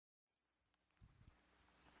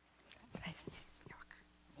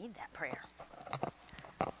Need that prayer.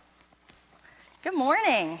 Good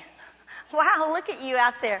morning. Wow, look at you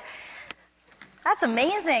out there. That's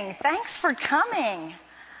amazing. Thanks for coming.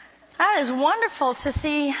 That is wonderful to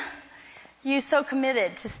see you so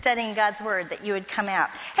committed to studying God's Word that you would come out.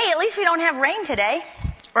 Hey, at least we don't have rain today.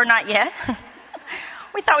 Or not yet.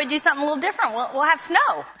 We thought we'd do something a little different. We'll have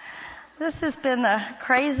snow. This has been a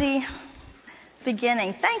crazy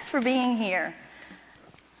beginning. Thanks for being here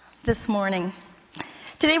this morning.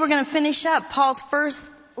 Today we're going to finish up Paul's first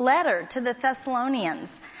letter to the Thessalonians.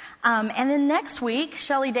 And then next week,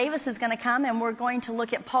 Shelley Davis is going to come and we're going to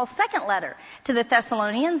look at Paul's second letter to the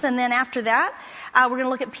Thessalonians. And then after that, we're going to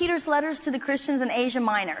look at Peter's letters to the Christians in Asia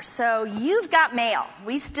Minor. So you've got mail.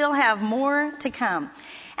 We still have more to come.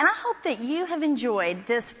 And I hope that you have enjoyed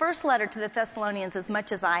this first letter to the Thessalonians as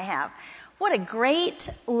much as I have. What a great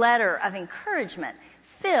letter of encouragement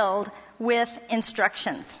filled with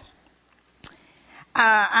instructions.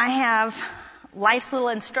 I have Life's Little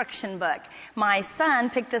Instruction Book. My son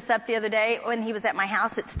picked this up the other day when he was at my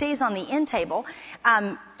house. It stays on the end table.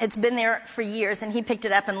 It's been there for years, and he picked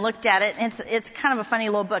it up and looked at it. And it's kind of a funny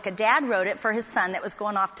little book. A dad wrote it for his son that was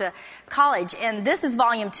going off to college. And this is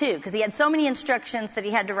volume 2, because he had so many instructions that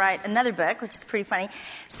he had to write another book, which is pretty funny.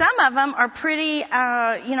 Some of them are pretty,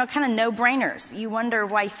 kind of no-brainers. You wonder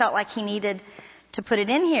why he felt like he needed to put it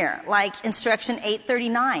in here, like instruction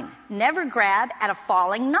 839, never grab at a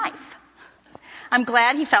falling knife. I'm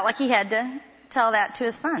glad he felt like he had to tell that to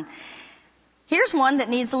his son. Here's one that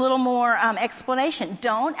needs a little more explanation.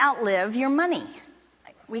 Don't outlive your money.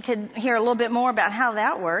 We could hear a little bit more about how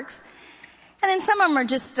that works. And then some of them are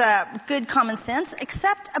just good common sense.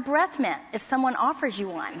 Accept a breath mint if someone offers you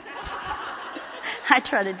one. I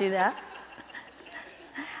try to do that.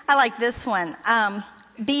 I like this one.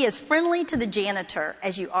 Be as friendly to the janitor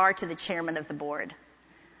as you are to the chairman of the board.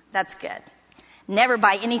 That's good. Never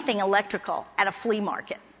buy anything electrical at a flea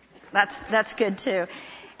market. That's good too.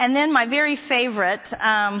 And then my very favorite,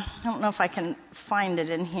 I don't know if I can find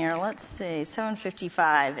it in here. Let's see,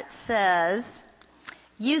 755. It says,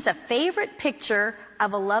 use a favorite picture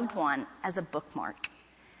of a loved one as a bookmark.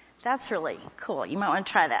 That's really cool. You might want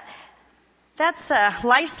to try that. That's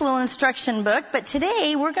Life's Little Instruction Book, but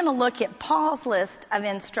today we're going to look at Paul's list of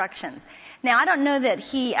instructions. Now, I don't know that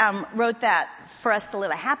he wrote that for us to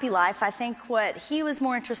live a happy life. I think what he was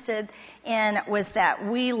more interested in was that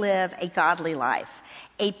we live a godly life,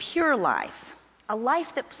 a pure life, a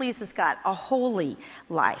life that pleases God, a holy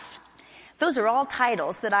life. Those are all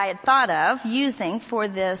titles that I had thought of using for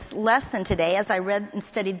this lesson today as I read and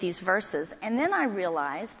studied these verses. And then I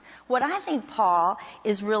realized what I think Paul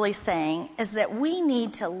is really saying is that we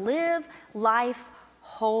need to live life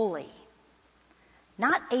holy.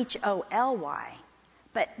 Not H-O-L-Y,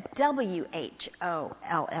 but W-H-O-L-L-Y.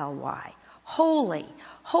 Holy.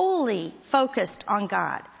 Wholly focused on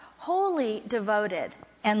God. Wholly devoted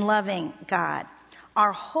and loving God.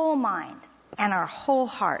 Our whole mind and our whole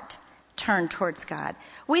heart turned towards God.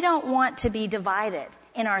 We don't want to be divided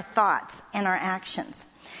in our thoughts and our actions.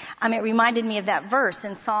 It reminded me of that verse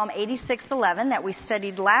in Psalm 86:11 that we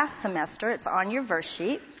studied last semester. It's on your verse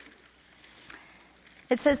sheet.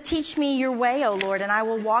 It says, teach me your way, O Lord, and I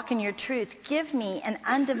will walk in your truth. Give me an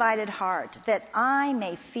undivided heart that I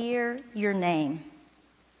may fear your name.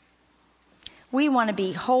 We want to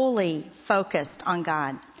be wholly focused on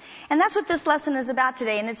God. And that's what this lesson is about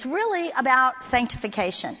today. And it's really about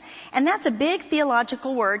sanctification. And that's a big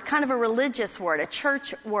theological word, kind of a religious word, a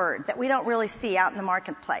church word that we don't really see out in the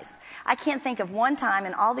marketplace. I can't think of one time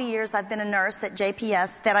in all the years I've been a nurse at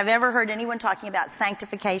JPS that I've ever heard anyone talking about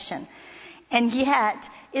sanctification. And yet,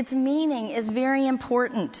 its meaning is very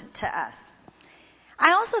important to us.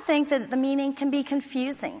 I also think that the meaning can be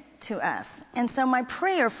confusing to us. And so my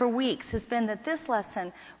prayer for weeks has been that this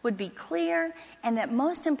lesson would be clear and that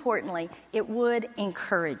most importantly, it would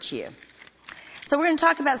encourage you. So we're going to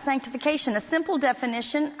talk about sanctification. A simple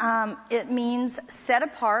definition, it means set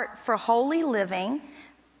apart for holy living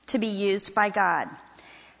to be used by God.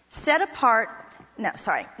 Set apart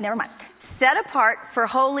for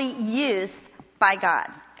holy use by God.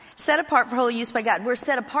 Set apart for holy use by God. We're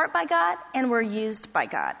set apart by God and we're used by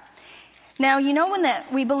God. Now, you know when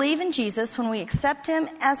we believe in Jesus, when we accept Him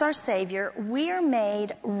as our Savior, we are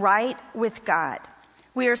made right with God.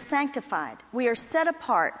 We are sanctified. We are set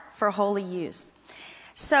apart for holy use.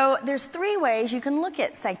 So there's 3 ways you can look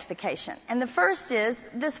at sanctification. And the first is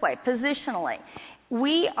this way, positionally.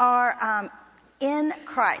 We are in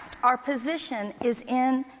Christ. Our position is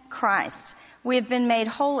in Christ. We have been made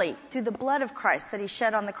holy through the blood of Christ that He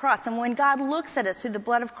shed on the cross. And when God looks at us through the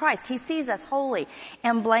blood of Christ, He sees us holy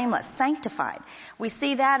and blameless, sanctified. We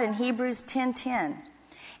see that in Hebrews 10:10.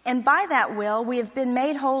 And by that will, we have been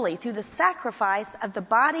made holy through the sacrifice of the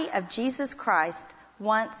body of Jesus Christ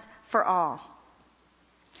once for all.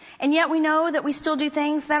 And yet we know that we still do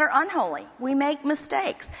things that are unholy. We make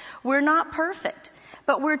mistakes. We're not perfect.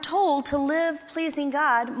 But we're told to live pleasing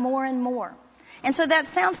God more and more. And so that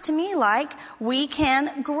sounds to me like we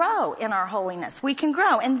can grow in our holiness. We can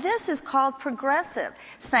grow. And this is called progressive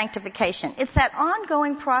sanctification. It's that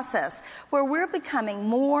ongoing process where we're becoming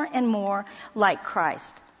more and more like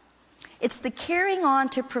Christ. It's the carrying on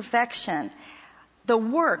to perfection. The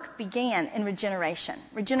work began in regeneration.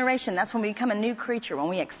 Regeneration, that's when we become a new creature, when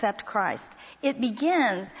we accept Christ. It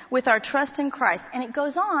begins with our trust in Christ, and it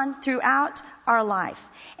goes on throughout our life.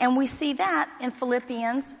 And we see that in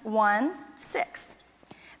Philippians 1:6.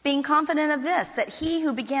 Being confident of this, that he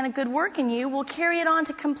who began a good work in you will carry it on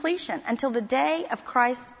to completion until the day of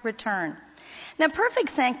Christ's return. Now,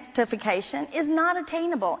 perfect sanctification is not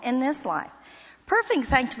attainable in this life. Perfect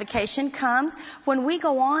sanctification comes when we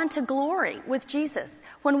go on to glory with Jesus,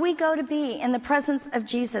 when we go to be in the presence of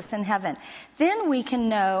Jesus in heaven. Then we can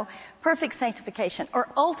know perfect sanctification or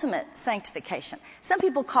ultimate sanctification. Some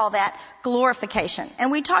people call that glorification.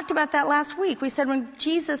 And we talked about that last week. We said when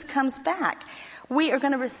Jesus comes back, we are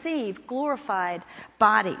going to receive glorified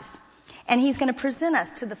bodies. And he's going to present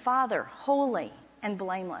us to the Father holy and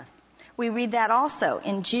blameless. We read that also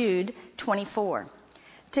in Jude 24.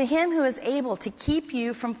 To him who is able to keep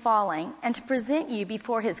you from falling and to present you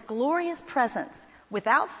before his glorious presence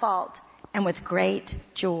without fault and with great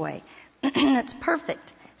joy. It's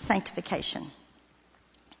perfect sanctification.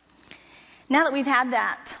 Now that we've had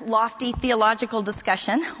that lofty theological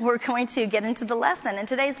discussion, we're going to get into the lesson. And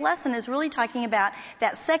today's lesson is really talking about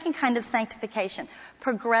that second kind of sanctification,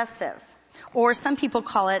 progressive, or some people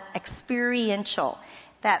call it experiential,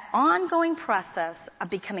 that ongoing process of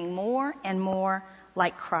becoming more and more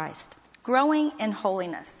like Christ, growing in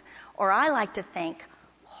holiness, or I like to think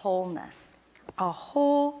wholeness, a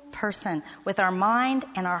whole person with our mind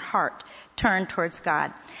and our heart turned towards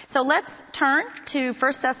God. So let's turn to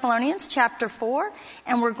 1 Thessalonians chapter 4,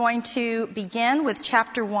 and we're going to begin with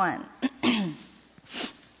chapter 1.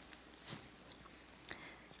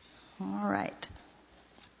 All right.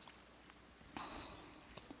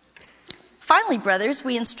 Finally, brothers,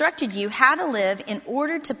 we instructed you how to live in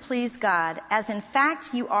order to please God, as in fact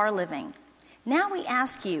you are living. Now we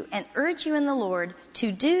ask you and urge you in the Lord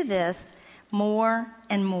to do this more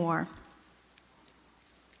and more.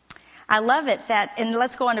 I love it that, and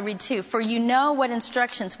let's go on to read 2. For you know what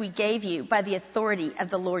instructions we gave you by the authority of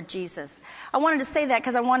the Lord Jesus. I wanted to say that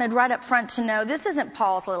because I wanted right up front to know this isn't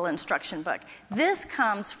Paul's little instruction book. This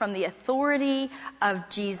comes from the authority of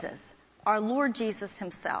Jesus, our Lord Jesus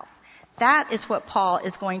himself. That is what Paul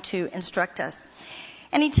is going to instruct us.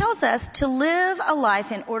 And he tells us to live a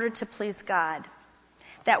life in order to please God.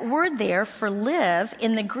 That word there for live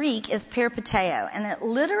in the Greek is peripateo, and it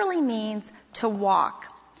literally means to walk.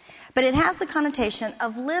 But it has the connotation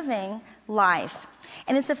of living life.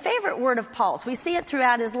 And it's a favorite word of Paul's. We see it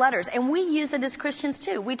throughout his letters, and we use it as Christians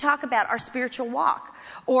too. We talk about our spiritual walk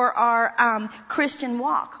or our Christian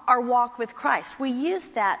walk, our walk with Christ. We use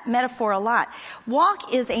that metaphor a lot.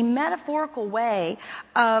 Walk is a metaphorical way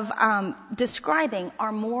of describing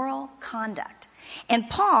our moral conduct. And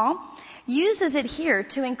Paul uses it here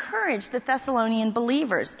to encourage the Thessalonian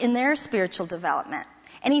believers in their spiritual development.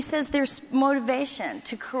 And he says their motivation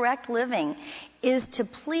to correct living is to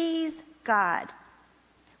please God.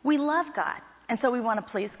 We love God, and so we want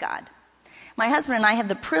to please God. My husband and I have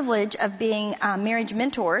the privilege of being marriage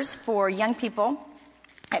mentors for young people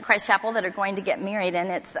at Christ Chapel that are going to get married, and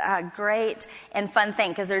it's a great and fun thing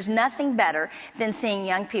because there's nothing better than seeing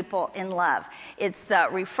young people in love. It's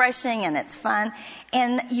refreshing and it's fun,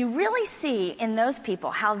 and you really see in those people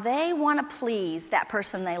how they want to please that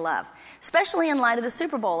person they love, especially in light of the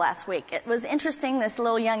Super Bowl last week. It was interesting, this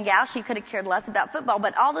little young gal, she could have cared less about football,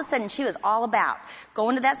 but all of a sudden she was all about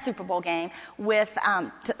going to that Super Bowl game with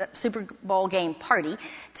Super Bowl game party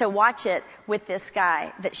to watch it with this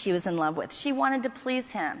guy that she was in love with. She wanted to please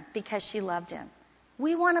him because she loved him.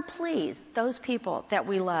 We want to please those people that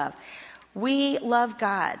we love. We love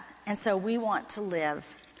God, and so we want to live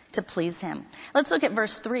to please him. Let's look at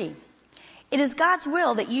verse 3. It is God's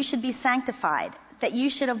will that you should be sanctified, that you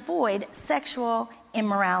should avoid sexual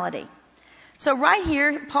immorality. So right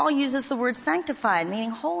here, Paul uses the word sanctified,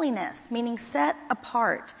 meaning holiness, meaning set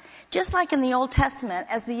apart. Just like in the Old Testament,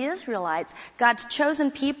 as the Israelites, God's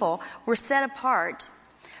chosen people were set apart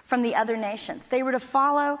from the other nations. They were to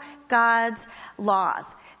follow God's laws.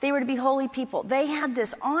 They were to be holy people. They had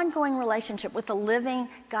this ongoing relationship with the living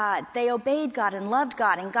God. They obeyed God and loved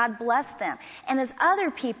God, and God blessed them. And as other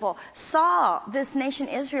people saw this nation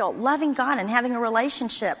Israel loving God and having a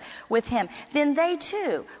relationship with Him, then they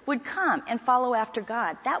too would come and follow after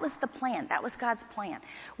God. That was the plan. That was God's plan.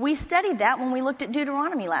 We studied that when we looked at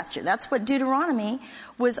Deuteronomy last year. That's what Deuteronomy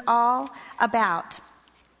was all about.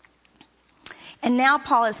 And now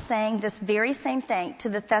Paul is saying this very same thing to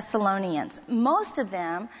the Thessalonians. Most of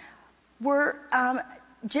them were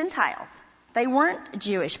Gentiles. They weren't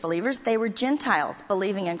Jewish believers. They were Gentiles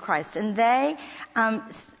believing in Christ. And they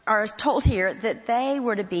are told here that they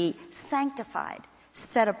were to be sanctified,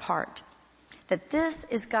 set apart, that this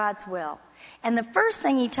is God's will. And the first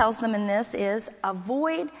thing he tells them in this is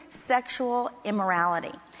avoid sexual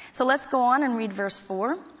immorality. So let's go on and read verse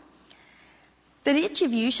 4. That each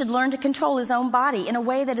of you should learn to control his own body in a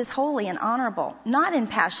way that is holy and honorable, not in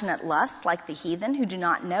passionate lust like the heathen who do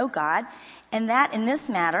not know God, and that in this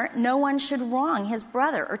matter no one should wrong his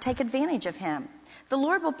brother or take advantage of him. The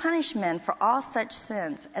Lord will punish men for all such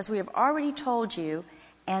sins, as we have already told you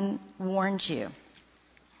and warned you.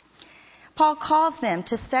 Paul calls them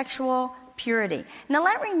to sexual purity. Now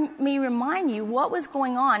let me remind you what was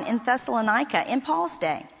going on in Thessalonica in Paul's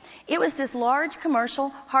day. It was this large commercial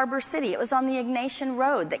harbor city. It was on the Egnatian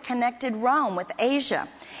Road that connected Rome with Asia.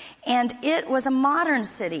 And it was a modern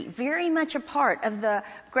city, very much a part of the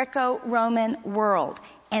Greco-Roman world.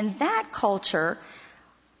 And that culture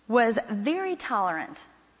was very tolerant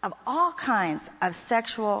of all kinds of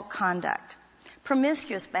sexual conduct,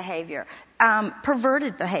 promiscuous behavior,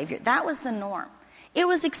 perverted behavior. That was the norm. It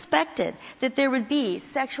was expected that there would be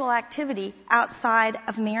sexual activity outside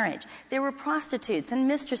of marriage. There were prostitutes and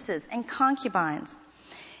mistresses and concubines.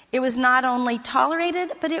 It was not only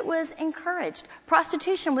tolerated, but it was encouraged.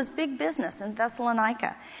 Prostitution was big business in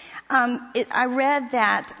Thessalonica. I read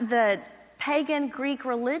that the pagan Greek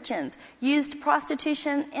religions used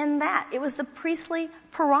prostitution in that. It was the priestly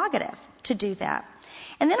prerogative to do that.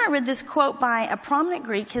 And then I read this quote by a prominent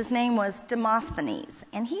Greek. His name was Demosthenes.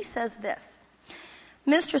 And he says this: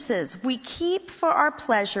 Mistresses, we keep for our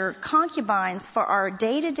pleasure concubines for our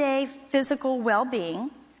day-to-day physical well-being.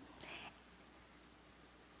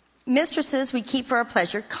 Mistresses, we keep for our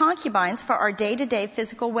pleasure concubines for our day-to-day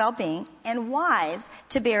physical well-being, and wives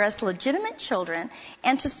to bear us legitimate children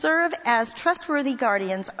and to serve as trustworthy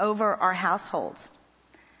guardians over our households.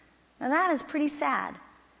 Now that is pretty sad.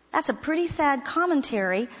 That's a pretty sad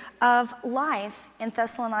commentary of life in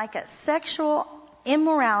Thessalonica. Sexual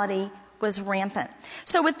immorality was rampant.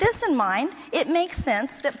 So with this in mind, it makes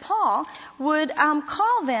sense that Paul would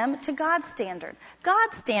call them to God's standard.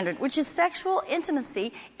 God's standard, which is sexual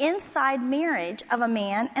intimacy inside marriage of a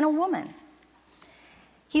man and a woman.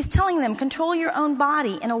 He's telling them, control your own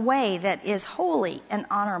body in a way that is holy and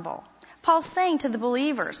honorable. Paul's saying to the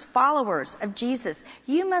believers, followers of Jesus,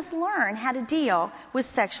 you must learn how to deal with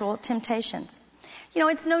sexual temptations. You know,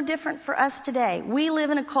 it's no different for us today. We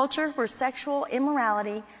live in a culture where sexual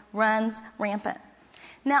immorality runs rampant.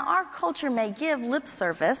 Now, our culture may give lip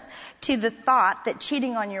service to the thought that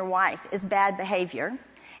cheating on your wife is bad behavior.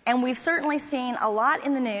 And we've certainly seen a lot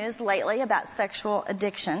in the news lately about sexual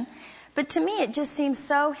addiction. But to me, it just seems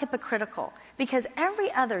so hypocritical, because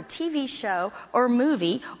every other TV show or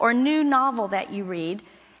movie or new novel that you read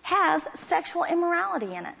has sexual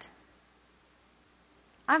immorality in it.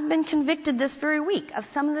 I've been convicted this very week of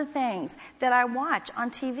some of the things that I watch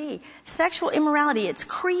on TV. Sexual immorality, it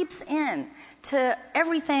creeps in to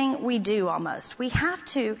everything we do almost. We have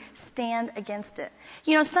to stand against it.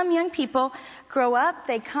 You know, some young people grow up,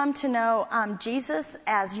 they come to know Jesus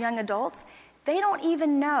as young adults. They don't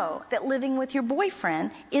even know that living with your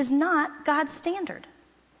boyfriend is not God's standard.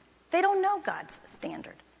 They don't know God's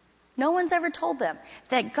standard. No one's ever told them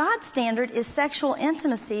that God's standard is sexual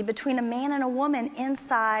intimacy between a man and a woman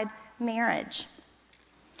inside marriage.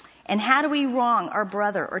 And how do we wrong our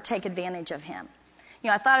brother or take advantage of him? You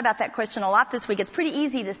know, I thought about that question a lot this week. It's pretty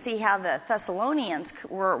easy to see how the Thessalonians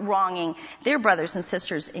were wronging their brothers and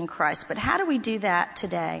sisters in Christ. But how do we do that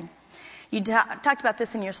today? You talked about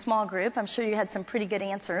this in your small group. I'm sure you had some pretty good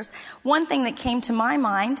answers. One thing that came to my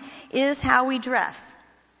mind is how we dress.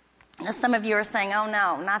 Now, some of you are saying, oh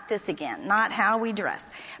no, not this again, not how we dress.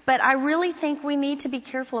 But I really think we need to be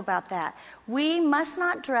careful about that. We must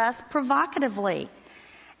not dress provocatively.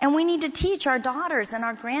 And we need to teach our daughters and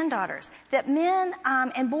our granddaughters that men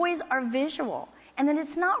and boys are visual, and that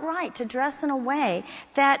it's not right to dress in a way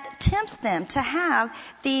that tempts them to have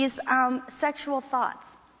these sexual thoughts.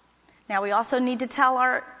 Now, we also need to tell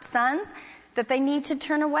our sons that they need to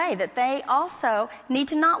turn away, that they also need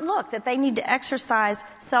to not look, that they need to exercise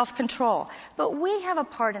self-control. But we have a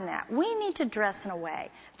part in that. We need to dress in a way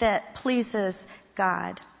that pleases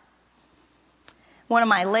God. One of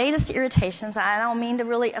my latest irritations, I don't mean to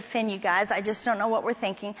really offend you guys, I just don't know what we're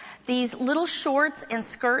thinking, these little shorts and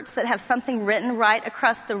skirts that have something written right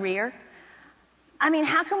across the rear. I mean,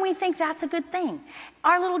 how can we think that's a good thing?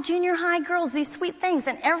 Our little junior high girls, these sweet things,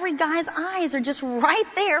 and every guy's eyes are just right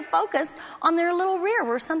there focused on their little rear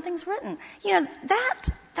where something's written. You know,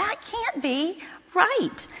 that can't be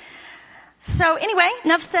right. So anyway,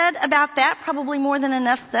 enough said about that, probably more than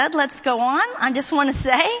enough said. Let's go on. I just want to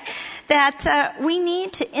say that we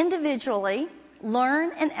need to individually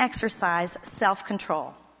learn and exercise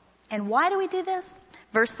self-control. And why do we do this?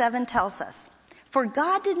 Verse 7 tells us, "For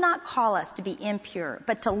God did not call us to be impure,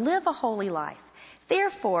 but to live a holy life.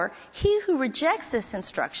 Therefore, he who rejects this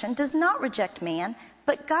instruction does not reject man,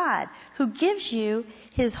 but God, who gives you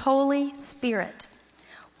his Holy Spirit."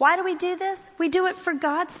 Why do we do this? We do it for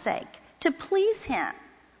God's sake, to please him.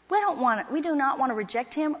 We do not want to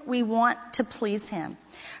reject him. We want to please him.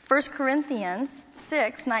 1 Corinthians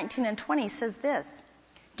 6:19 and 20 says this,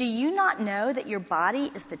 "Do you not know that your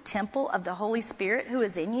body is the temple of the Holy Spirit who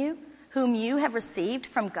is in you, whom you have received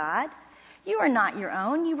from God? You are not your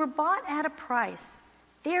own. You were bought at a price.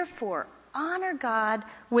 Therefore, honor God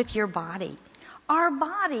with your body." Our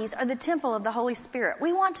bodies are the temple of the Holy Spirit.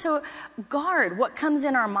 We want to guard what comes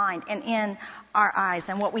in our mind and in our eyes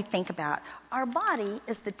and what we think about. Our body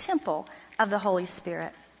is the temple of the Holy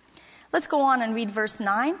Spirit. Let's go on and read verse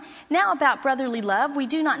 9. "Now about brotherly love, we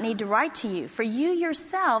do not need to write to you, for you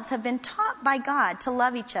yourselves have been taught by God to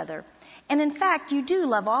love each other. And in fact, you do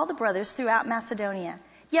love all the brothers throughout Macedonia.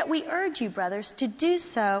 Yet we urge you, brothers, to do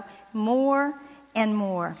so more and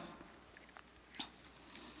more."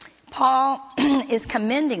 Paul is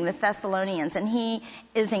commending the Thessalonians, and he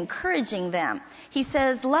is encouraging them. He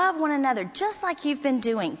says, love one another just like you've been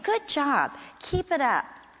doing. Good job. Keep it up.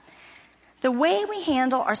 The way we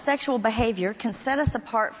handle our sexual behavior can set us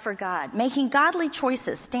apart for God. Making godly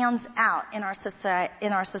choices stands out in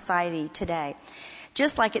our society today,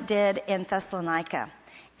 just like it did in Thessalonica.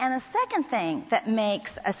 And a second thing that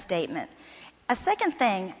makes a statement, a second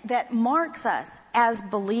thing that marks us as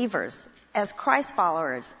believers, as Christ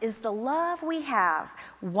followers, is the love we have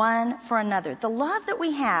one for another, the love that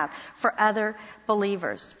we have for other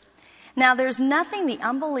believers. Now, there's nothing the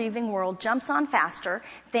unbelieving world jumps on faster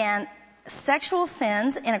than sexual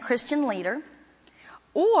sins in a Christian leader,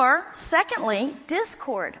 or, secondly,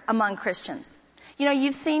 discord among Christians. You know,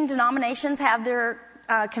 you've seen denominations have their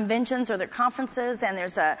conventions or their conferences, and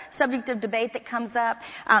there's a subject of debate that comes up.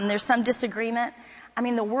 There's some disagreement. I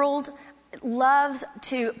mean, the world loves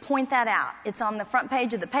to point that out. It's on the front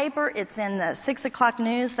page of the paper. It's in the 6 o'clock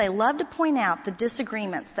news. They love to point out the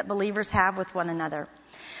disagreements that believers have with one another.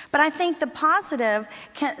 But I think the positive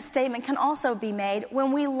statement can also be made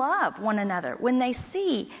when we love one another, when they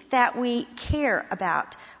see that we care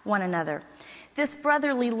about one another. This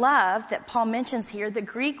brotherly love that Paul mentions here, the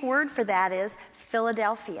Greek word for that is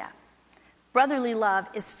Philadelphia. Brotherly love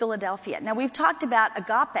is Philadelphia. Now, we've talked about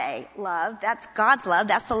agape love. That's God's love.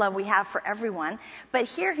 That's the love we have for everyone. But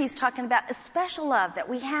here he's talking about a special love that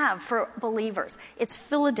we have for believers. It's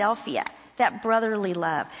Philadelphia, that brotherly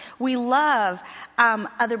love. We love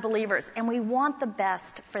other believers, and we want the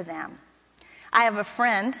best for them. I have a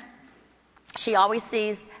friend. She always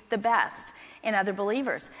sees the best in other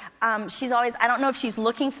believers. She's always, I don't know if she's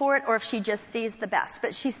looking for it or if she just sees the best,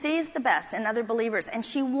 but she sees the best in other believers, and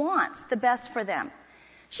she wants the best for them.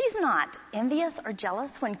 She's not envious or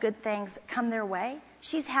jealous when good things come their way.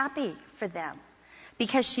 She's happy for them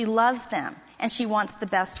because she loves them and she wants the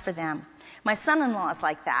best for them. My son-in-law is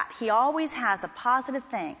like that. He always has a positive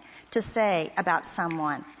thing to say about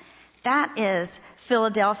someone. That is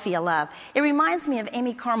Philadelphia love. It reminds me of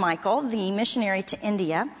Amy Carmichael, the missionary to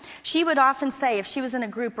India. She would often say, if she was in a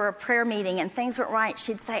group or a prayer meeting and things weren't right,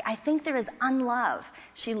 she'd say, I think there is unlove.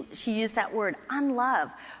 She used that word, unlove,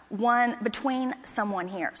 between someone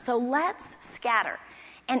here. So let's scatter.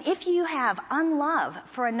 And if you have unlove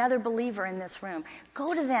for another believer in this room,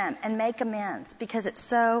 go to them and make amends, because it's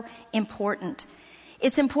so important.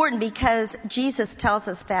 It's important because Jesus tells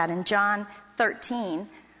us that in John 13,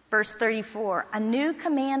 Verse 34, a new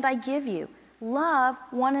command I give you, love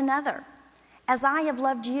one another. As I have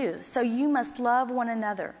loved you, so you must love one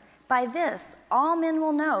another. By this, all men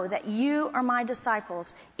will know that you are my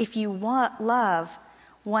disciples if you love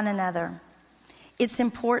one another. It's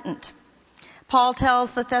important. Paul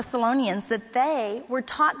tells the Thessalonians that they were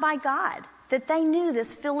taught by God that they knew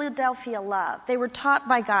this Philadelphia love. They were taught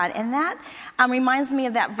by God. And that reminds me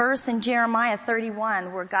of that verse in Jeremiah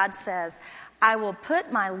 31 where God says, I will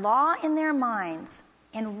put my law in their minds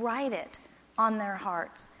and write it on their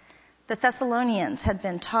hearts. The Thessalonians had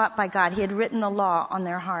been taught by God. He had written the law on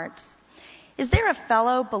their hearts. Is there a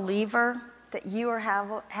fellow believer that you are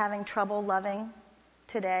having trouble loving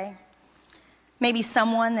today? Maybe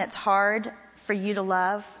someone that's hard for you to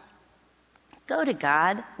love? Go to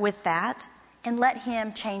God with that and let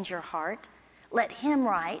Him change your heart. Let Him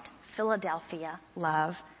write Philadelphia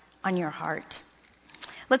love on your heart.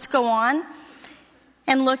 Let's go on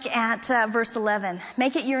and look at verse 11.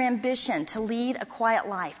 Make it your ambition to lead a quiet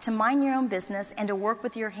life, to mind your own business, and to work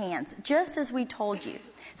with your hands, just as we told you,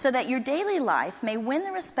 so that your daily life may win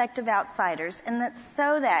the respect of outsiders, and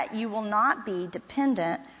so that you will not be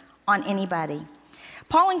dependent on anybody.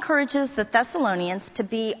 Paul encourages the Thessalonians to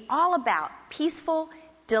be all about peaceful,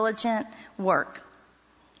 diligent work.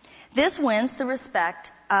 This wins the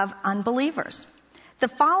respect of unbelievers. The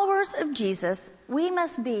followers of Jesus, we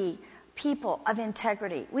must be people of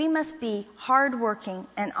integrity. We must be hardworking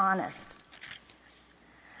and honest.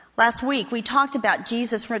 Last week, we talked about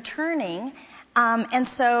Jesus returning, and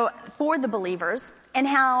so for the believers, and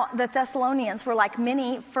how the Thessalonians were like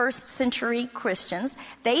many first century Christians.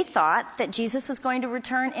 They thought that Jesus was going to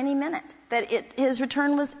return any minute, that his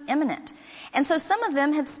return was imminent. And so some of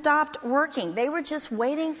them had stopped working. They were just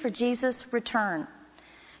waiting for Jesus' return.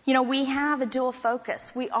 You know, we have a dual focus.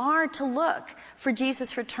 We are to look for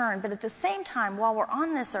Jesus' return, but at the same time, while we're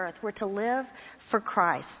on this earth, we're to live for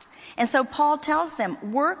Christ. And so Paul tells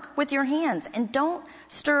them, work with your hands and don't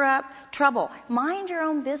stir up trouble. Mind your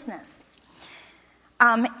own business.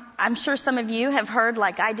 I'm sure some of you have heard,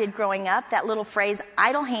 like I did growing up, that little phrase,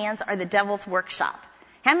 idle hands are the devil's workshop.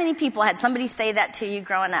 How many people had somebody say that to you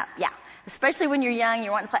growing up? Yeah. Especially when you're young, you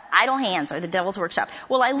want to play idle hands are the devil's workshop.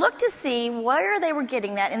 Well, I looked to see where they were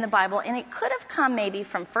getting that in the Bible, and it could have come maybe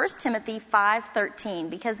from 1 Timothy 5:13,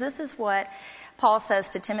 because this is what Paul says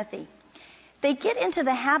to Timothy. They get into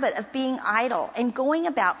the habit of being idle and going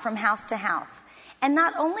about from house to house. And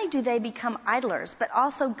not only do they become idlers, but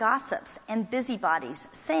also gossips and busybodies,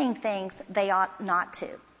 saying things they ought not to.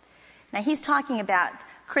 Now, he's talking about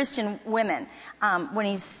Christian women when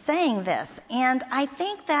he's saying this. And I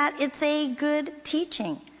think that it's a good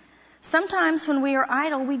teaching. Sometimes when we are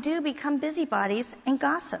idle, we do become busybodies and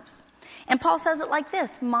gossips. And Paul says it like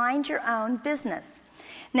this, mind your own business.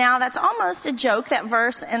 Now, that's almost a joke, that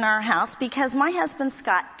verse in our house, because my husband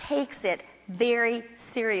Scott takes it very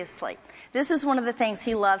seriously. This is one of the things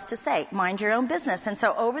he loves to say, mind your own business. And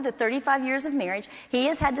so over the 35 years of marriage, he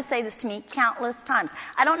has had to say this to me countless times.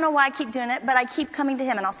 I don't know why I keep doing it, but I keep coming to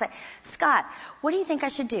him and I'll say, Scott, what do you think I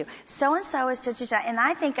should do? So-and-so is da-da-da, and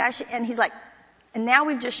I think I should, and he's like, and now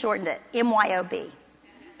we've just shortened it, MYOB.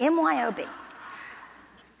 MYOB.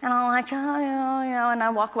 And I'm like, and I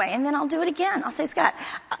walk away. And then I'll do it again. I'll say, Scott,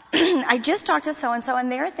 I just talked to so-and-so, and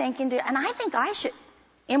they're thinking, and I think I should.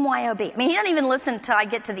 MYOB. I mean, he doesn't even listen until I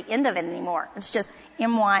get to the end of it anymore. It's just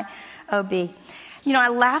MYOB. You know, I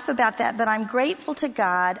laugh about that, but I'm grateful to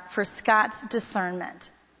God for Scott's discernment,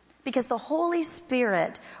 because the Holy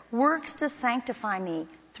Spirit works to sanctify me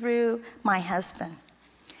through my husband.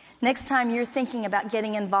 Next time you're thinking about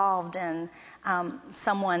getting involved in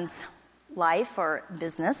someone's life or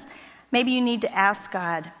business, maybe you need to ask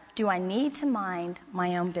God, do I need to mind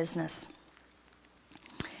my own business?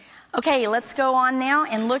 Okay, let's go on now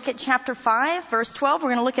and look at chapter 5, verse 12. We're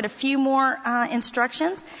going to look at a few more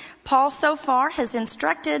instructions. Paul so far has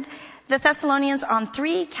instructed the Thessalonians on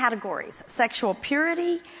 3 categories: sexual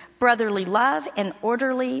purity, brotherly love, and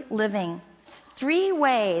orderly living. 3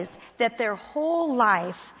 ways that their whole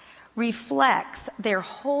life reflects their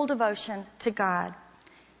whole devotion to God.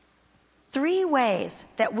 3 ways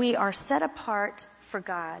that we are set apart for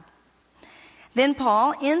God. Then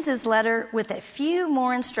Paul ends his letter with a few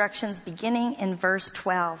more instructions beginning in verse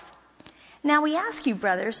 12. Now we ask you,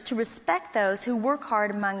 brothers, to respect those who work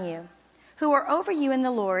hard among you, who are over you in the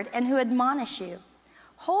Lord, and who admonish you.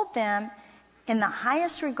 Hold them in the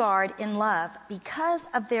highest regard in love because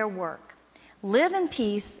of their work. Live in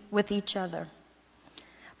peace with each other.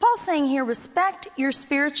 Paul's saying here, respect your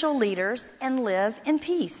spiritual leaders and live in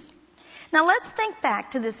peace. Now let's think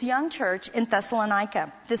back to this young church in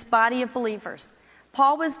Thessalonica, this body of believers.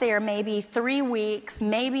 Paul was there maybe 3 weeks,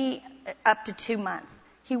 maybe up to 2 months.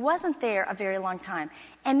 He wasn't there a very long time.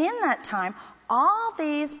 And in that time, all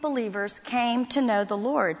these believers came to know the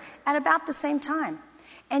Lord at about the same time.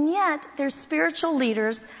 And yet, there's spiritual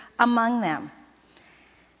leaders among them.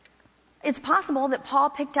 It's possible that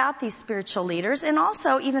Paul picked out these spiritual leaders, and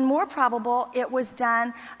also, even more probable, it was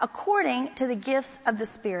done according to the gifts of the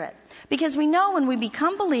Spirit. Because we know when we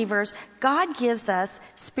become believers, God gives us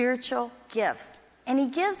spiritual gifts, and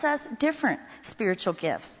He gives us different spiritual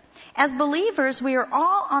gifts. As believers, we are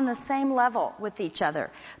all on the same level with each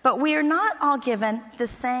other, but we are not all given the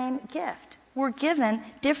same gift. We're given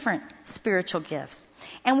different spiritual gifts.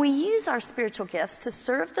 And we use our spiritual gifts to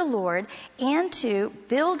serve the Lord and to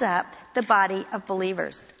build up the body of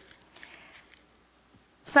believers.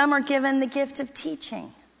 Some are given the gift of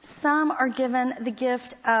teaching. Some are given the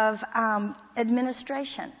gift of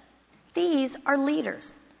administration. These are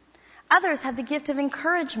leaders. Others have the gift of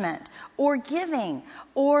encouragement or giving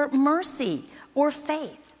or mercy or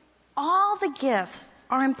faith. All the gifts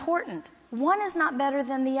are important. One is not better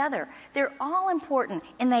than the other. They're all important,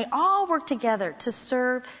 and they all work together to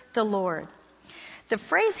serve the Lord. The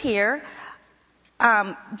phrase here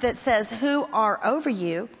that says, who are over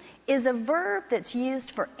you, is a verb that's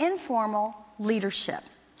used for informal leadership.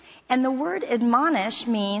 And the word admonish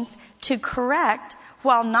means to correct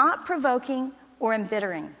while not provoking or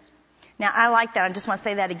embittering. Now, I like that. I just want to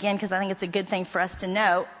say that again because I think it's a good thing for us to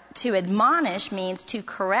know. To admonish means to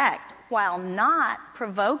correct while not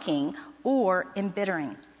provoking or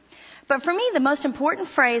embittering. But for me, the most important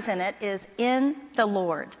phrase in it is in the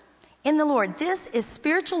Lord. In the Lord. This is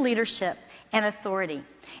spiritual leadership and authority.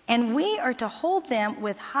 And we are to hold them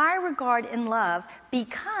with high regard and love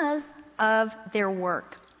because of their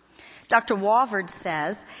work. Dr. Walvoord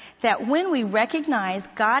says that when we recognize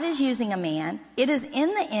God is using a man, it is in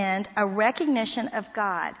the end a recognition of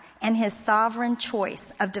God and His sovereign choice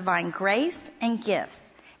of divine grace and gifts,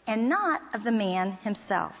 and not of the man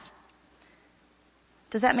himself.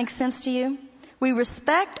 Does that make sense to you? We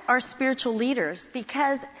respect our spiritual leaders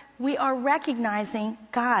because we are recognizing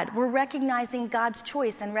God. We're recognizing God's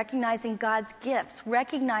choice and recognizing God's gifts,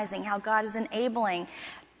 recognizing how God is enabling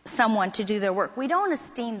someone to do their work. We don't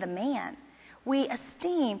esteem the man. We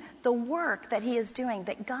esteem the work that he is doing,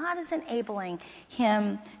 that God is enabling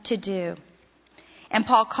him to do. And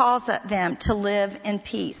Paul calls them to live in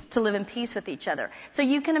peace with each other. So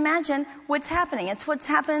you can imagine what's happening. It's what's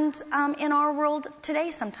happened in our world today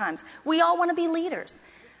sometimes. We all want to be leaders.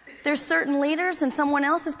 There's certain leaders, and someone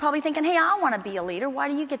else is probably thinking, hey, I want to be a leader. Why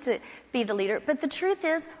do you get to be the leader? But the truth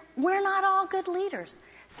is, we're not all good leaders.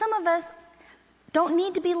 Some of us don't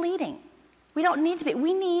need to be leading. We don't need to be.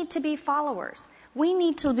 We need to be followers. We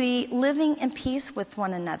need to be living in peace with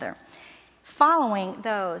one another, following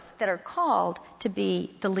those that are called to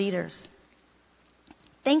be the leaders.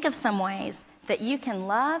 Think of some ways that you can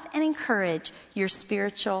love and encourage your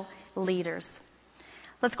spiritual leaders.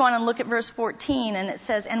 Let's go on and look at verse 14, and it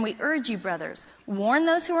says, and we urge you, brothers, warn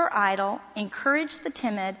those who are idle, encourage the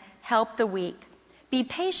timid, help the weak. Be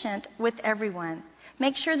patient with everyone.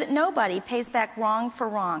 Make sure that nobody pays back wrong for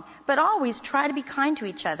wrong, but always try to be kind to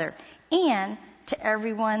each other and to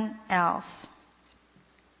everyone else.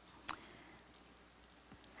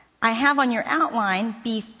 I have on your outline,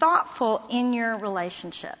 be thoughtful in your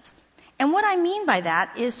relationships. And what I mean by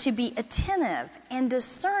that is to be attentive and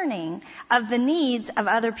discerning of the needs of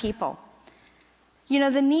other people. You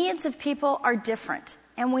know, the needs of people are different,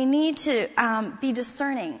 and we need to be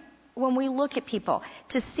discerning when we look at people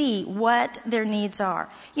to see what their needs are.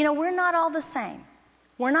 You know, we're not all the same.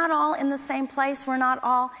 We're not all in the same place. We're not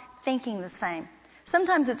all thinking the same.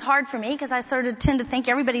 Sometimes it's hard for me because I sort of tend to think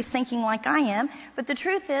everybody's thinking like I am. But the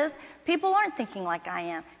truth is, people aren't thinking like I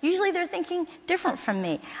am. Usually they're thinking different from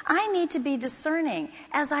me. I need to be discerning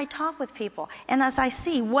as I talk with people and as I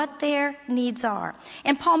see what their needs are.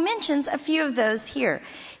 And Paul mentions a few of those here.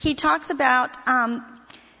 He talks about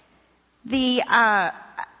the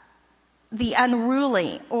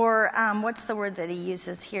unruly, or what's the word that he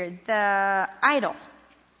uses here? The idle.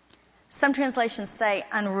 Some translations say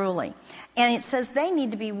unruly. And it says they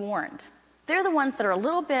need to be warned. They're the ones that are a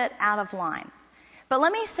little bit out of line. But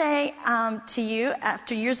let me say to you,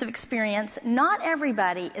 after years of experience, not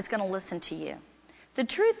everybody is going to listen to you. The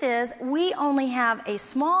truth is, we only have a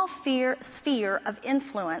small sphere of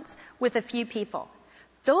influence with a few people.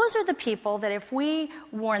 Those are the people that if we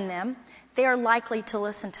warn them, they are likely to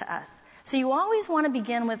listen to us. So you always want to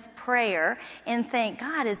begin with prayer and think,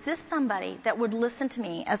 God, is this somebody that would listen to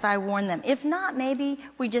me as I warn them? If not, maybe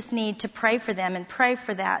we just need to pray for them and pray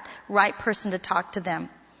for that right person to talk to them.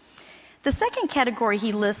 The second category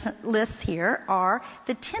he lists here are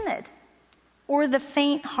the timid or the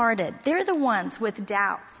faint-hearted. They're the ones with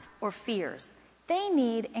doubts or fears. They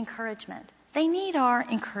need encouragement. They need our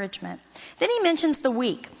encouragement. Then he mentions the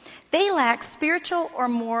weak. They lack spiritual or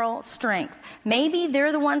moral strength. Maybe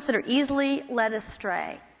they're the ones that are easily led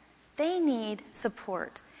astray. They need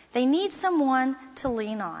support. They need someone to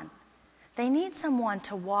lean on. They need someone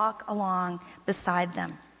to walk along beside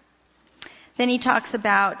them. Then he talks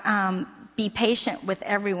about be patient with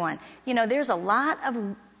everyone. You know, there's a lot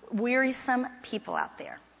of wearisome people out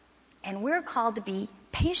there, and we're called to be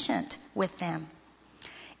patient with them.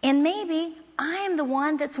 And maybe I am the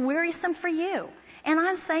one that's wearisome for you, and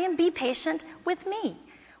I'm saying be patient with me.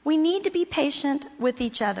 We need to be patient with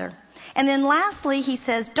each other. And then lastly, he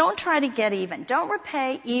says, don't try to get even. Don't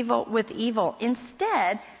repay evil with evil.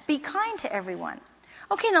 Instead, be kind to everyone.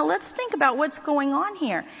 Okay, now let's think about what's going on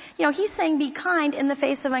here. You know, he's saying be kind in the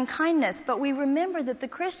face of unkindness, but we remember that the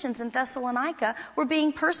Christians in Thessalonica were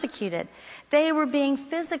being persecuted. They were being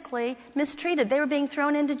physically mistreated. They were being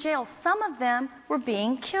thrown into jail. Some of them were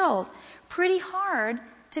being killed. Pretty hard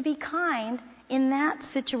to be kind in that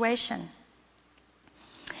situation.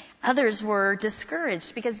 Others were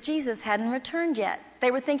discouraged because Jesus hadn't returned yet.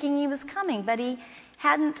 They were thinking he was coming, but he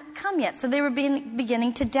hadn't come yet. So they were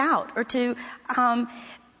beginning to doubt or to,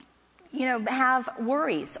 have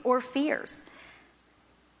worries or fears.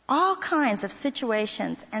 All kinds of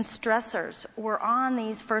situations and stressors were on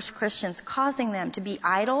these first Christians, causing them to be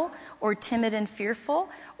idle or timid and fearful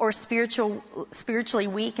or spiritually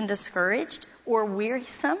weak and discouraged or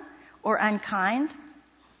wearisome or unkind.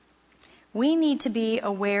 We need to be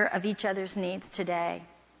aware of each other's needs today.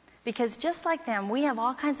 Because just like them, we have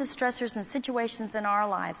all kinds of stressors and situations in our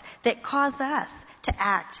lives that cause us to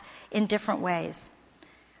act in different ways.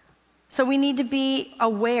 So we need to be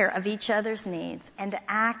aware of each other's needs and to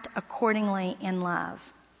act accordingly in love.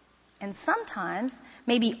 And sometimes,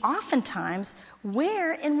 maybe oftentimes,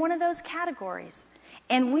 we're in one of those categories.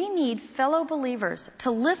 And we need fellow believers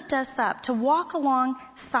to lift us up, to walk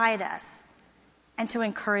alongside us, and to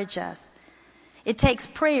encourage us. It takes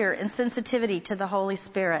prayer and sensitivity to the Holy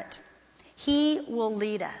Spirit. He will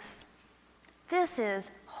lead us. This is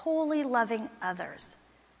wholly loving others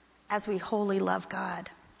as we wholly love God.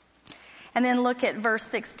 And then look at verse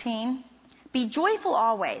 16. Be joyful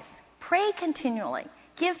always. Pray continually.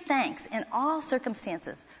 Give thanks in all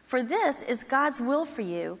circumstances. For this is God's will for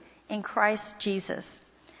you in Christ Jesus.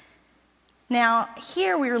 Now,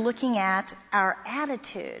 here we are looking at our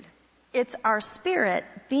attitude. It's our spirit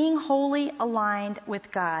being wholly aligned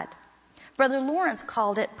with God. Brother Lawrence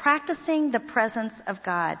called it practicing the presence of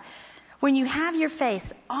God. When you have your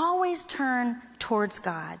face, always turn towards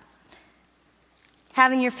God.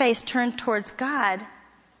 Having your face turned towards God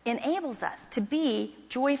enables us to be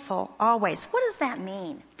joyful always. What does that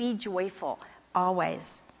mean? Be joyful always.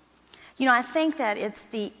 You know, I think that it's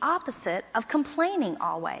the opposite of complaining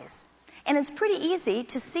always. And it's pretty easy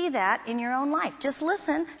to see that in your own life. Just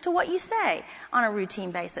listen to what you say on a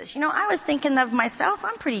routine basis. You know, I was thinking of myself,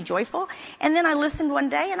 I'm pretty joyful. And then I listened one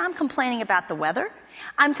day and I'm complaining about the weather.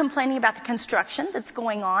 I'm complaining about the construction that's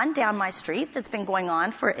going on down my street that's been going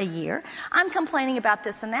on for a year. I'm complaining about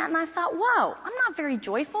this and that. And I thought, whoa, I'm not very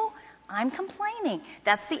joyful. I'm complaining.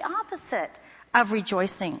 That's the opposite of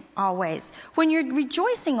rejoicing always. When you're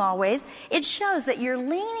rejoicing always, it shows that you're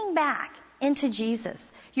leaning back into Jesus.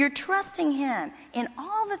 You're trusting Him in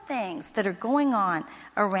all the things that are going on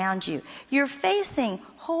around you. You're facing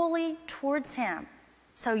wholly towards Him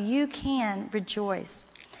so you can rejoice.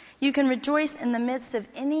 You can rejoice in the midst of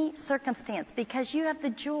any circumstance because you have the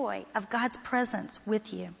joy of God's presence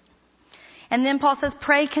with you. And then Paul says,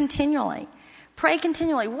 pray continually. Pray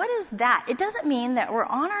continually. What is that? It doesn't mean that we're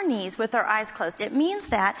on our knees with our eyes closed. It means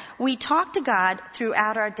that we talk to God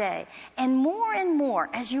throughout our day. And more,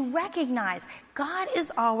 as you recognize God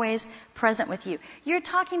is always present with you. You're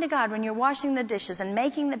talking to God when you're washing the dishes and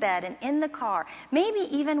making the bed and in the car. Maybe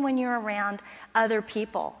even when you're around other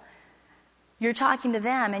people. You're talking to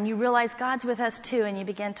them and you realize God's with us too and you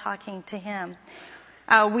begin talking to Him.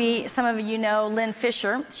 Some of you know Lynn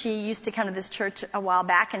Fisher. She used to come to this church a while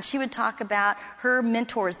back, and she would talk about her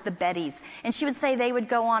mentors, the Bettys. And she would say they would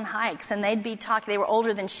go on hikes, and they'd be talking. They were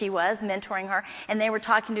older than she was, mentoring her, and they were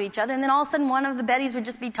talking to each other. And then all of a sudden, one of the Bettys would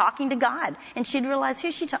just be talking to God, and she'd realize,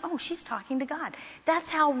 who's she talking? Oh, she's talking to God. That's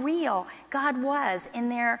how real God was in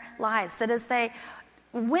their lives. That as they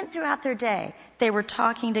went throughout their day, they were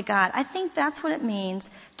talking to God. I think that's what it means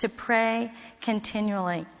to pray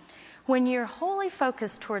continually. When you're wholly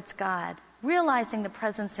focused towards God, realizing the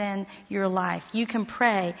presence in your life, you can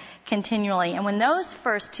pray continually. And when those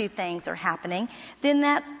first two things are happening, then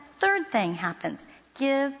that third thing happens.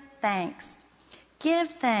 Give thanks. Give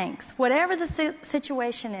thanks. Whatever the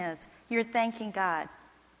situation is, you're thanking God.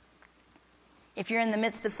 If you're in the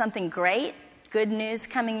midst of something great, good news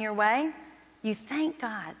coming your way, you thank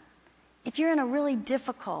God. If you're in a really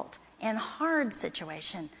difficult and hard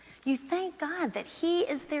situation, You thank God that He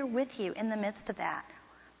is there with you in the midst of that.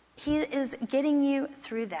 He is getting you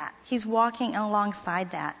through that. He's walking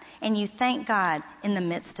alongside that. And you thank God in the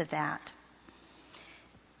midst of that.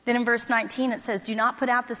 Then in verse 19 it says, do not put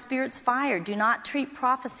out the Spirit's fire. Do not treat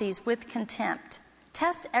prophecies with contempt.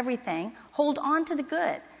 Test everything. Hold on to the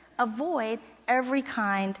good. Avoid every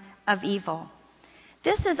kind of evil.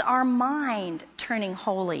 This is our mind turning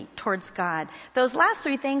wholly towards God. Those last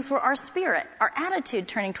three things were our spirit, our attitude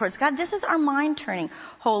turning towards God. This is our mind turning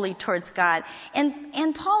wholly towards God.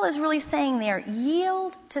 And Paul is really saying there,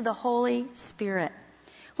 yield to the Holy Spirit.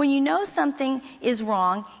 When you know something is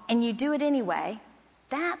wrong and you do it anyway,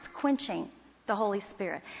 that's quenching the Holy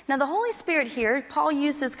Spirit. Now the Holy Spirit here, Paul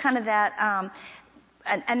uses kind of that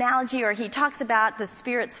an analogy, or he talks about the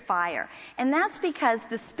Spirit's fire. And that's because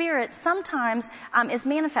the Spirit sometimes is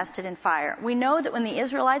manifested in fire. We know that when the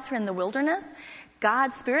Israelites were in the wilderness,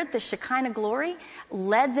 God's Spirit, the Shekinah glory,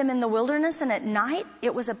 led them in the wilderness, and at night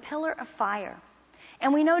it was a pillar of fire.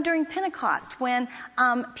 And we know during Pentecost, when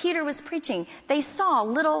Peter was preaching, they saw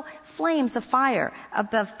little flames of fire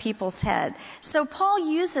above people's head. So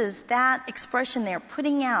Paul uses that expression there,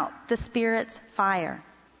 putting out the Spirit's fire.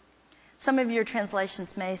 Some of your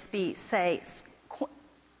translations may say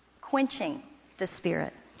quenching the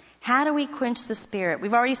Spirit. How do we quench the Spirit?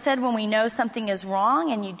 We've already said when we know something is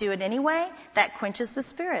wrong and you do it anyway, that quenches the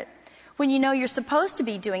Spirit. When you know you're supposed to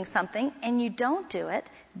be doing something and you don't do it,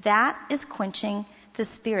 that is quenching the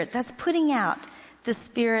Spirit. That's putting out the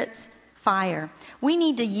Spirit's fire. We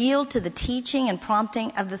need to yield to the teaching and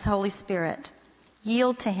prompting of the Holy Spirit.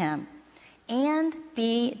 Yield to Him and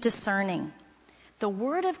be discerning. The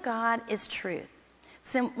Word of God is truth.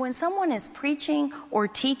 So when someone is preaching or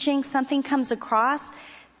teaching, something comes across,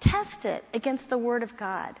 test it against the Word of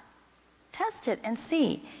God. Test it and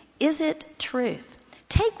see, is it truth?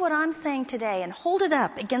 Take what I'm saying today and hold it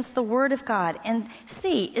up against the Word of God and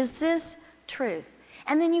see, is this truth?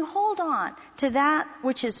 And then you hold on to that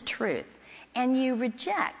which is truth and you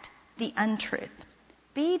reject the untruth.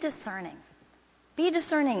 Be discerning. Be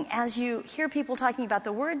discerning as you hear people talking about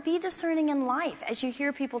the Word. Be discerning in life as you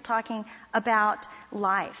hear people talking about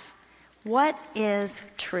life. What is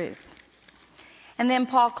truth? And then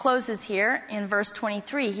Paul closes here in verse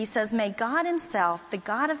 23. He says, may God Himself, the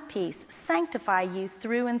God of peace, sanctify you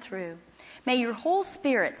through and through. May your whole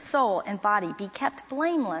spirit, soul, and body be kept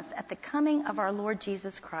blameless at the coming of our Lord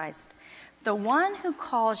Jesus Christ. The one who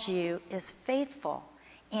calls you is faithful,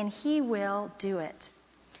 and He will do it.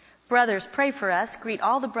 Brothers, pray for us. Greet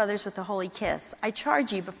all the brothers with a holy kiss. I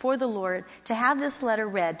charge you before the Lord to have this letter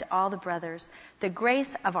read to all the brothers. The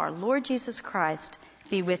grace of our Lord Jesus Christ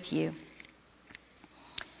be with you.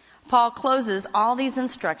 Paul closes all these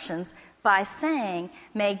instructions by saying,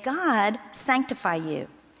 may God sanctify you.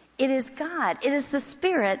 It is God, it is the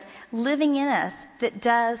Spirit living in us that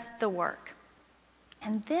does the work.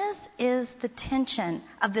 And this is the tension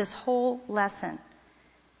of this whole lesson.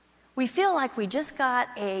 We feel like we just got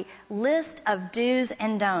a list of do's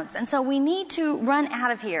and don'ts. And so we need to run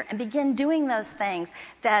out of here and begin doing those things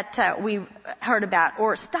that we heard about,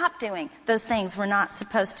 or stop doing those things we're not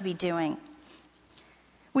supposed to be doing.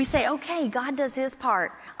 We say, okay, God does His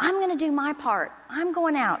part. I'm going to do my part. I'm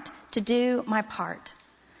going out to do my part.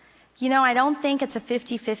 You know, I don't think it's a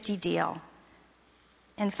 50-50 deal.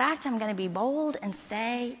 In fact, I'm going to be bold and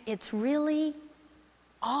say it's really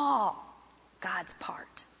all God's part.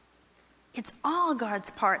 It's all God's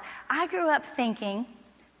part. I grew up thinking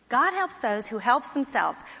God helps those who helps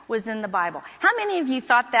themselves was in the Bible. How many of you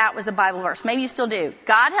thought that was a Bible verse? Maybe you still do.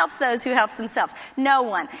 God helps those who helps themselves. No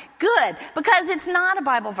one. Good, because it's not a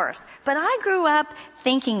Bible verse. But I grew up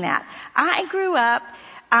thinking that. I grew up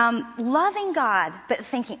loving God, but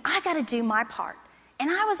thinking, I got to do my part. And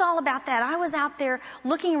I was all about that. I was out there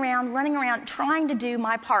looking around, running around, trying to do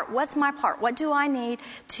my part. What's my part? What do I need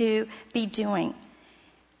to be doing?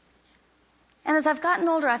 And as I've gotten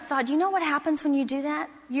older, I've thought, you know what happens when you do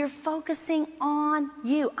that? You're focusing on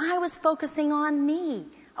you. I was focusing on me.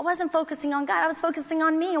 I wasn't focusing on God. I was focusing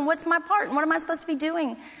on me and what's my part and what am I supposed to be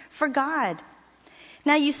doing for God?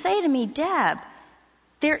 Now you say to me, Deb,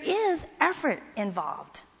 there is effort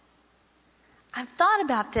involved. I've thought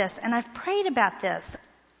about this and I've prayed about this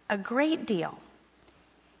a great deal.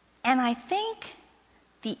 And I think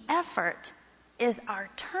the effort is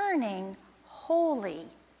our turning wholly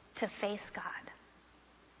to face God.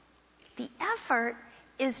 The effort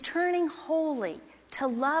is turning wholly to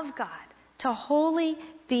love God, to wholly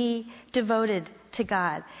be devoted to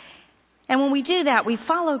God. And when we do that, we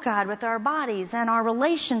follow God with our bodies and our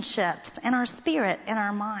relationships and our spirit and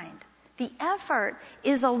our mind. The effort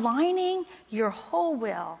is aligning your whole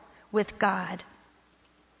will with God.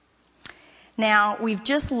 Now, we've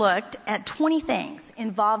just looked at 20 things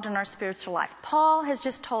involved in our spiritual life. Paul has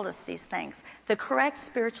just told us these things, the correct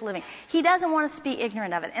spiritual living. He doesn't want us to be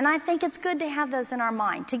ignorant of it. And I think it's good to have those in our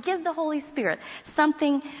mind, to give the Holy Spirit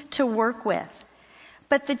something to work with.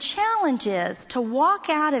 But the challenge is to walk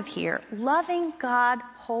out of here loving God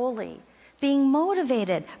wholly, being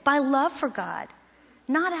motivated by love for God,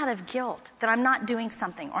 not out of guilt that I'm not doing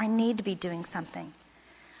something or I need to be doing something.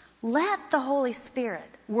 Let the Holy Spirit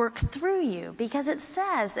work through you because it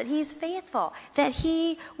says that He's faithful, that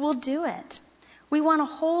He will do it. We want to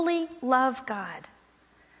wholly love God.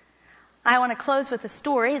 I want to close with a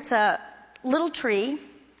story. It's a little tree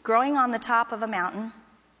growing on the top of a mountain,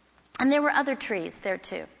 and there were other trees there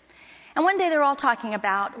too. And one day they were all talking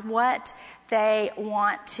about what they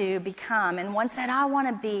want to become. And one said, I want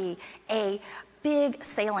to be a big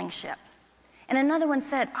sailing ship. And another one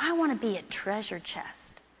said, I want to be a treasure chest.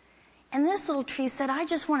 And this little tree said, I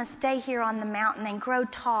just want to stay here on the mountain and grow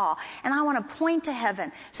tall. And I want to point to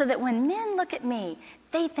heaven so that when men look at me,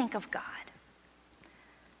 they think of God.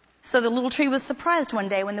 So the little tree was surprised one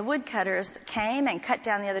day when the woodcutters came and cut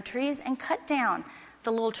down the other trees and cut down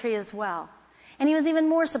the little tree as well. And he was even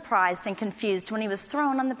more surprised and confused when he was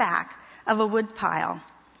thrown on the back of a wood pile.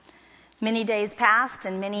 Many days passed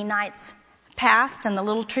and many nights passed, and the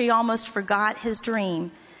little tree almost forgot his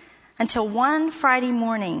dream. Until one Friday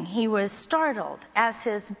morning, he was startled as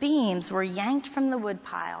his beams were yanked from the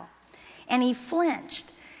woodpile, and he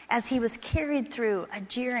flinched as he was carried through a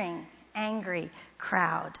jeering, angry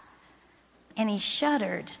crowd. And he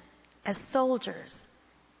shuddered as soldiers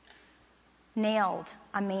nailed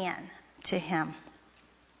a man to him.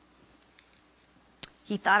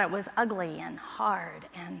 He thought it was ugly and hard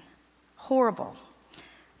and horrible.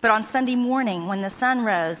 But on Sunday morning, when the sun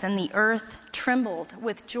rose and the earth trembled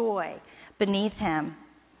with joy beneath him,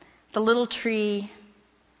 the little tree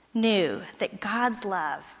knew that God's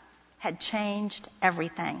love had changed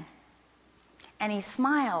everything. And he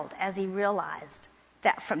smiled as he realized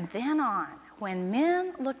that from then on, when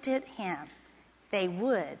men looked at him, they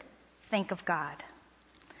would think of God.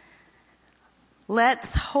 Let's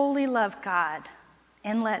wholly love God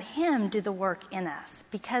and let Him do the work in us,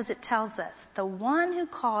 because it tells us the one who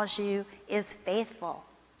calls you is faithful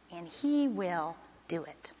and He will do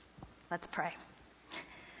it. Let's pray.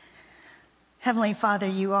 Heavenly Father,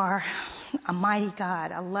 You are a mighty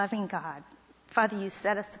God, a loving God. Father, You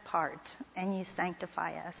set us apart and You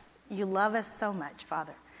sanctify us. You love us so much,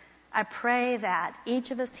 Father. I pray that each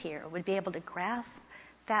of us here would be able to grasp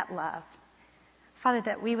that love. Father,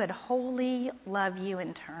 that we would wholly love You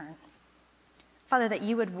in turn. Father, that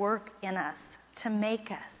You would work in us to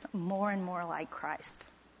make us more and more like Christ.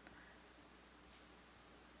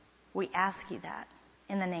 We ask You that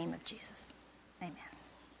in the name of Jesus. Amen.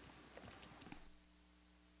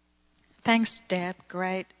 Thanks, Deb.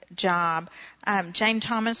 Great job. Jane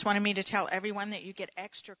Thomas wanted me to tell everyone that you get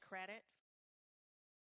extra credit